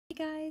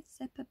guys,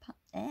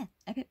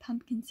 Epic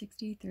Pumpkin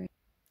 63.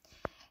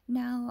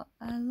 Now,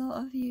 a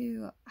lot of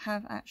you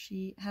have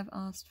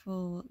asked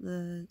for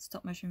the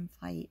stop motion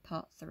fight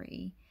part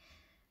 3.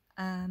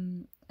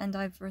 And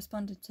I've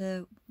responded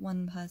to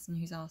one person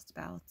who's asked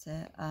about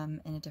it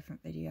in a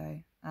different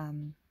video.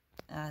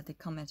 They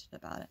commented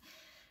about it.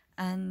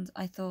 And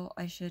I thought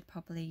I should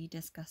probably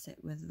discuss it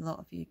with a lot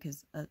of you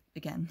because,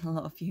 again, a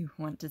lot of you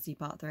want to see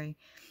part 3.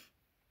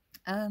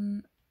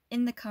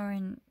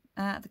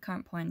 At the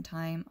current point in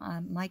time,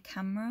 my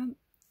camera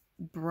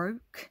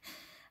broke.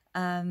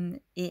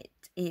 It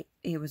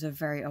was a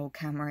very old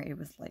camera. It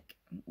was like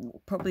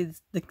probably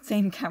the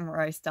same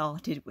camera I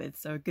started with,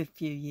 so a good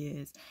few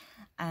years.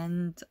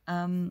 And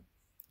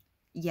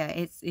yeah,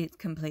 it's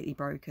completely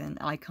broken.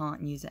 I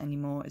can't use it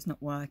anymore. It's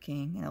not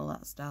working and all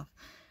that stuff.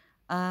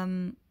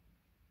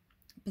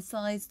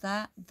 Besides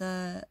that,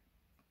 the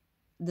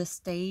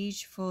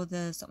stage for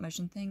the stop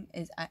motion thing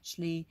is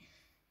actually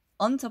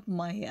on top of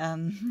my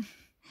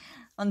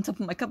on top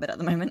of my cupboard at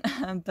the moment,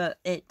 but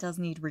it does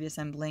need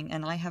reassembling,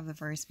 and I have a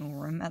very small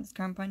room at this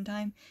current point in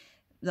time.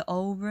 The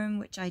old room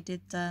which I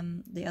did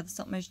the other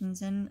stop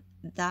motions in,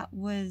 that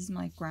was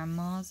my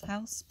grandma's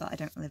house, but I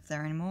don't live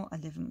there anymore. I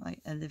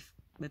live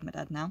with my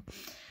dad now.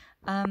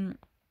 And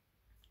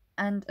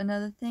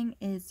another thing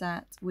is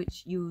that,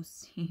 which you'll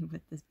see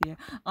with this video,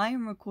 I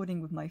am recording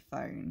with my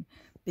phone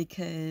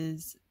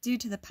because due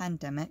to the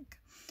pandemic,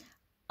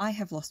 I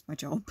have lost my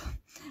job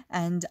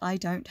and I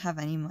don't have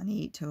any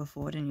money to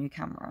afford a new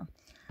camera.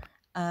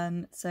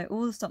 So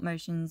all the stop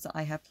motions that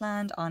I have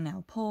planned are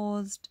now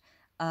paused.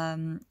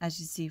 As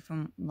you see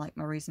from like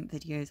my recent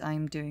videos,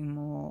 I'm doing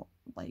more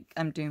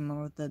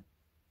of the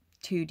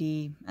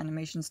 2D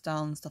animation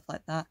style and stuff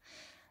like that.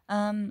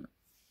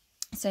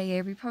 So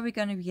yeah, we're probably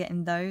going to be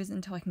getting those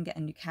until I can get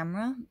a new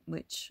camera,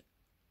 which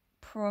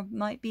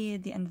might be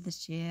at the end of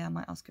this year. I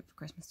might ask it for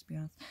Christmas, to be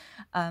honest.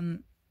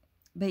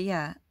 But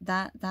yeah,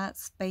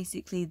 that's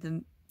basically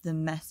the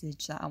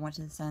message that I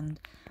wanted to send.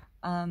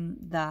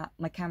 That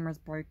my camera's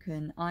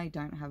broken. I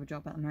don't have a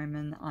job at the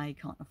moment. I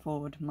can't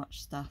afford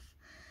much stuff,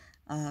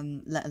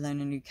 let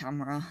alone a new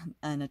camera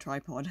and a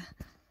tripod.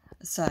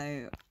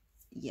 So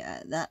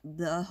yeah,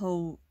 the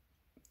whole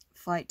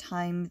fight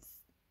time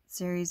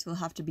series will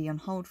have to be on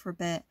hold for a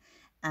bit,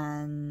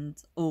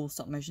 and all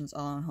stop motions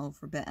are on hold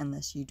for a bit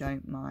unless you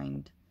don't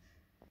mind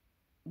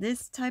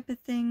this type of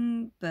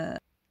thing.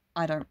 But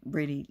I don't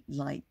really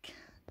like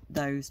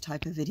those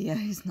type of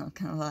videos, not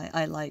gonna lie.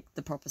 I like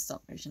the proper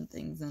stop motion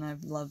things, and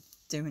I've loved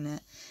doing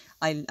it.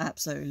 I love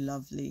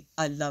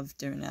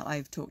doing it.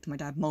 I've talked to my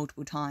dad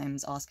multiple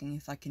times asking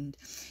if I can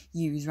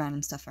use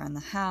random stuff around the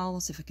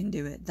house, if I can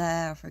do it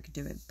there, if I could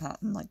do it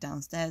like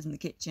downstairs in the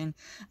kitchen,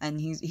 and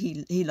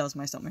he loves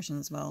my stop motion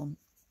as well.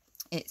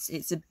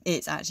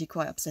 It's actually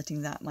quite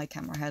upsetting that my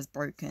camera has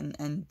broken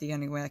and the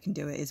only way I can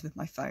do it is with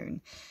my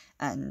phone,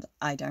 and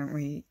I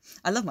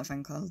love my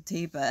phone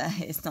quality, but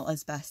it's not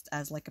as best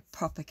as like a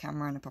proper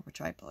camera and a proper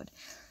tripod.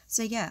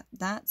 So yeah,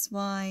 that's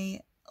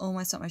why all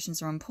my stop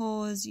motions are on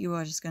pause. You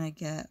are just gonna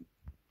get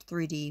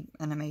 3D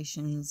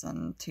animations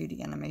and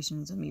 2D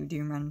animations of me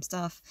doing random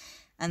stuff,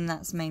 and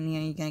that's mainly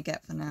all you're gonna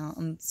get for now.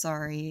 I'm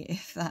sorry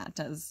if that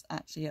does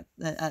actually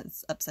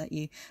upset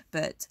you,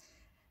 but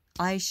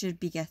I should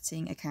be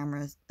getting a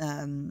camera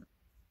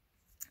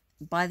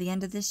by the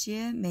end of this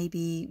year,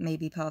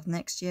 maybe part of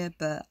next year,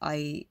 but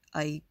I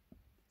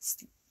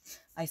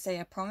say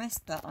I promise,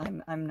 but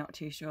I'm not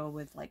too sure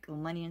with like all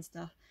money and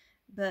stuff.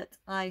 But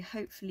I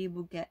hopefully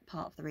will get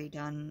part 3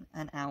 done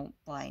and out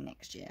by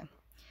next year.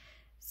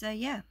 So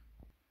yeah,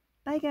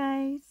 bye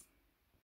guys.